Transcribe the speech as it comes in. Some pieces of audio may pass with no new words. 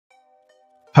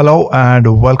Hello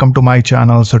and welcome to my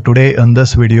channel. So today in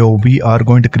this video we are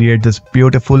going to create this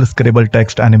beautiful scribble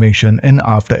text animation in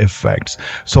After Effects.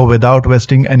 So without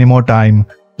wasting any more time,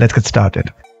 let's get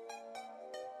started.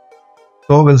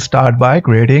 So we'll start by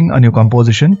creating a new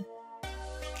composition.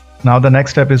 Now the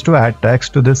next step is to add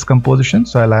text to this composition.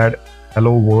 So I'll add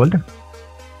hello world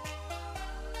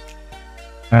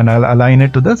and I'll align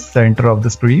it to the center of the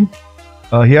screen.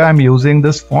 Here I'm using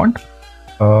this font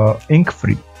ink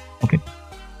free. Okay.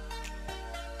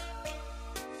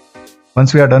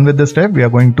 Once we are done with this step, we are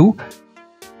going to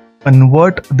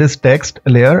convert this text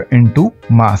layer into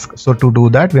mask. So to do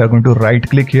that, we are going to right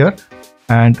click here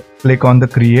and click on the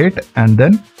create, and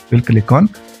then we'll click on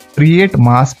create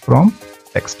mask from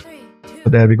text. So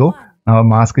there we go. Now a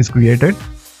mask is created.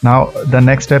 Now the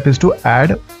next step is to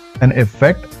add an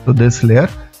effect to this layer,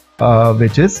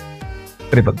 which is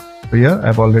scribble. So here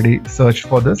I've already searched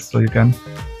for this. So you can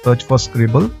search for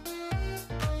scribble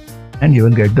and you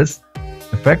will get this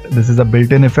effect. This is a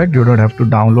built-in effect. You don't have to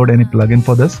download any plugin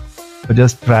for this. So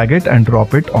just drag it and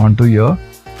drop it onto your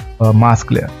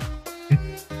mask layer. Okay.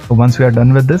 So once we are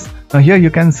done with this, now here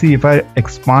you can see if I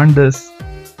expand this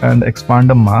and expand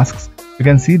the masks, you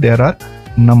can see there are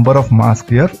number of masks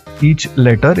here. Each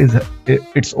letter is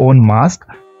its own mask.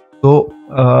 So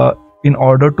in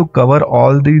order to cover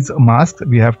all these masks,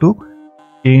 we have to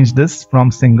change this from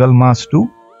single mask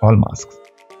to all masks.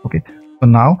 Okay. So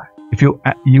now if you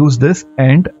use this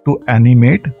end to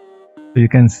animate, so you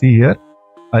can see here,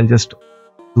 I'll just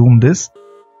zoom this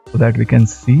so that we can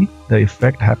see the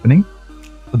effect happening.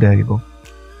 So there you go.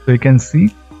 So you can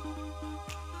see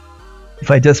if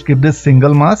I just keep this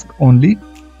single mask, only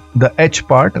the edge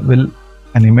part will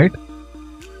animate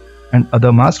and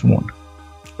other masks won't.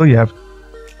 So you have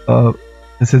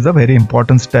this is a very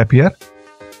important step here.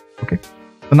 Okay.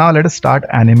 So now let us start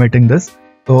animating this.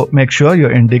 So make sure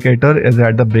your indicator is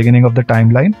at the beginning of the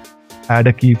timeline. Add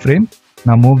a keyframe.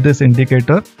 Now move this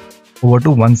indicator over to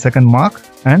 1 second mark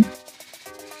and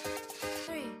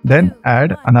then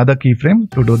add another keyframe.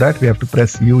 To do that, we have to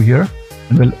press U here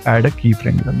and we'll add a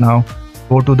keyframe. Now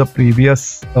go to the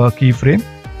previous keyframe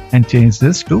and change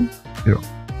this to 0.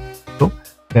 So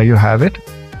there you have it.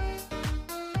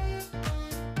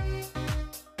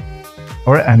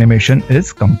 Our animation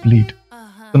is complete.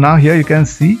 So now here you can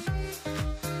see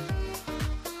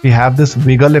we have this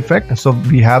wiggle effect. So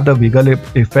we have the wiggle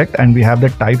effect and we have the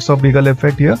types of wiggle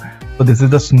effect here. So this is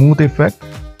the smooth effect.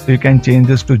 So you can change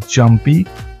this to jumpy.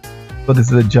 So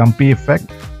this is a jumpy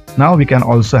effect. Now we can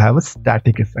also have a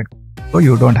static effect. So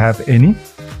you don't have any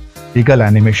wiggle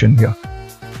animation here.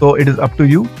 So it is up to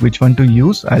you which one to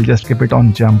use. I'll just keep it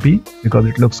on jumpy because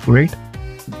it looks great.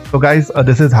 So guys,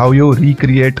 this is how you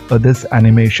recreate this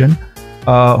animation.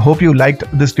 Hope you liked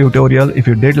this tutorial. If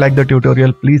you did like the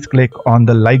tutorial, please click on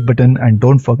the like button and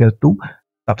don't forget to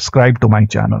subscribe to my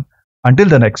channel. Until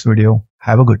the next video,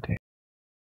 have a good day.